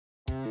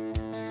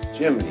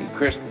Jiminy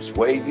Christmas,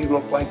 Wade, you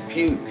look like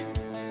puke.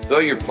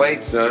 Fill your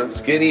plate, son.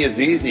 Skinny is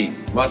easy,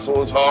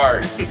 muscle is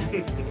hard.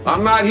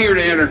 I'm not here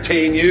to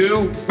entertain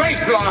you.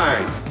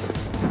 Baseline!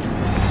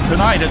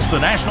 Tonight, it's the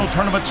National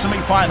Tournament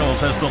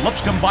semifinals as the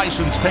Lipscomb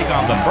Bisons take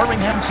on the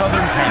Birmingham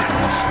Southern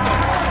Panthers.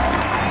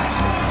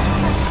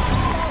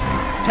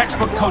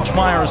 Textbook Coach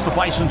Meyer as the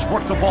Bisons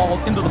work the ball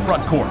into the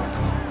front court.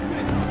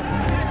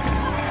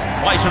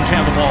 Bisons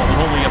have the ball with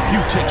only a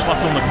few ticks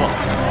left on the clock.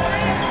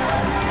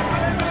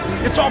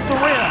 It's off the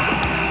rim.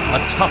 A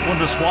tough one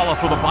to swallow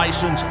for the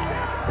Bisons.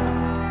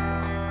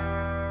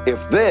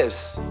 If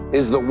this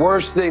is the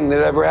worst thing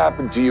that ever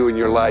happened to you in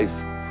your life,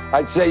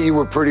 I'd say you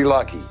were pretty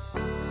lucky.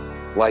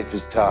 Life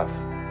is tough.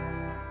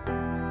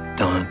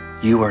 Don,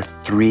 you are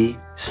 3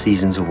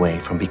 seasons away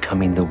from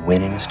becoming the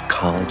winningest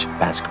college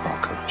basketball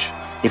coach.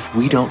 If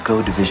we don't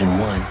go Division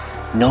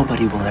I,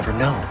 nobody will ever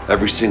know.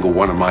 Every single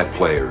one of my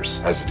players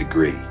has a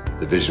degree.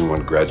 Division I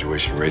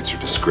graduation rates are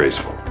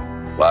disgraceful.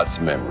 Lots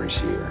of memories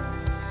here.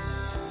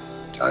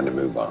 Time to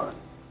move on.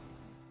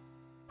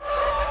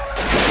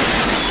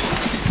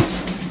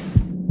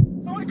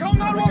 Somebody call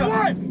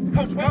 911!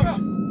 Coach, wake up!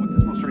 What's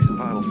his most recent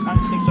vitals?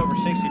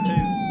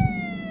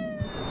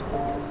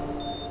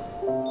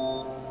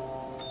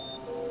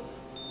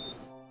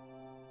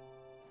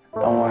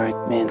 96/62. Don't worry,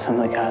 me and some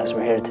of the guys,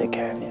 we're here to take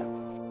care of you.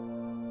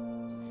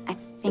 I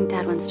think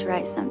Dad wants to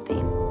write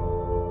something.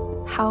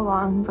 How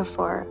long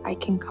before I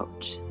can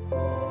coach?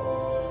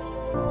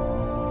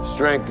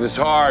 Strength is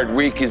hard,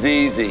 weak is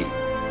easy.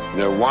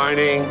 No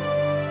whining,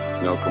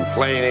 no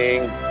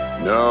complaining,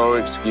 no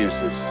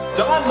excuses.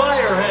 Don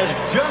Meyer has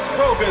just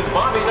broken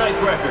Bobby Knight's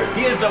record.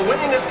 He is the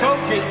winningest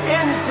coach in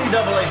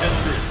NCAA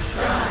history.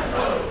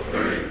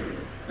 903!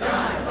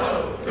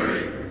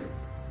 903!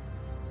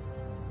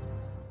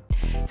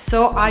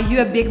 So, are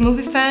you a big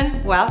movie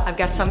fan? Well, I've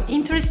got some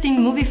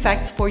interesting movie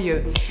facts for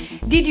you.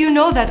 Did you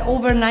know that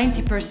over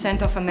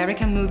 90% of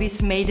American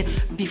movies made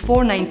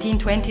before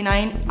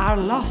 1929 are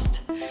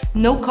lost?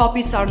 No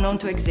copies are known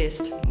to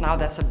exist. Now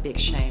that's a big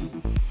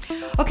shame.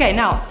 Okay,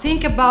 now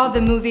think about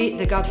the movie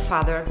The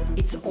Godfather.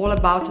 It's all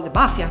about the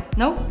mafia,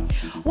 no?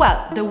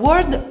 Well, the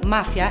word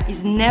mafia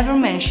is never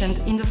mentioned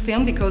in the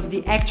film because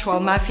the actual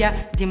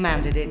mafia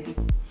demanded it.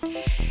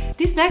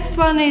 This next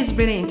one is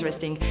really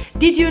interesting.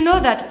 Did you know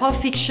that Pulp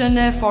Fiction,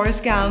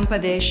 Forrest Gump,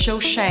 The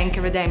Shawshank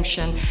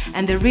Redemption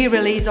and the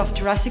re-release of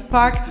Jurassic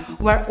Park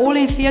were all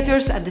in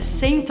theaters at the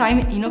same time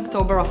in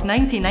October of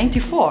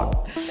 1994?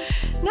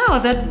 Now,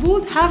 that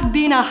would have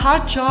been a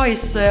hard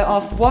choice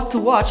of what to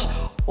watch,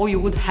 or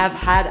you would have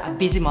had a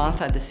busy month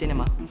at the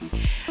cinema.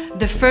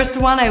 The first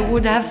one I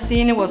would have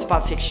seen was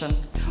Pulp Fiction.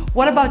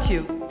 What about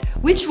you?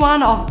 Which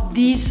one of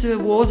these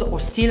was or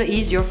still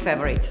is your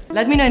favorite?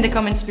 Let me know in the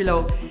comments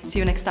below. See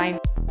you next time.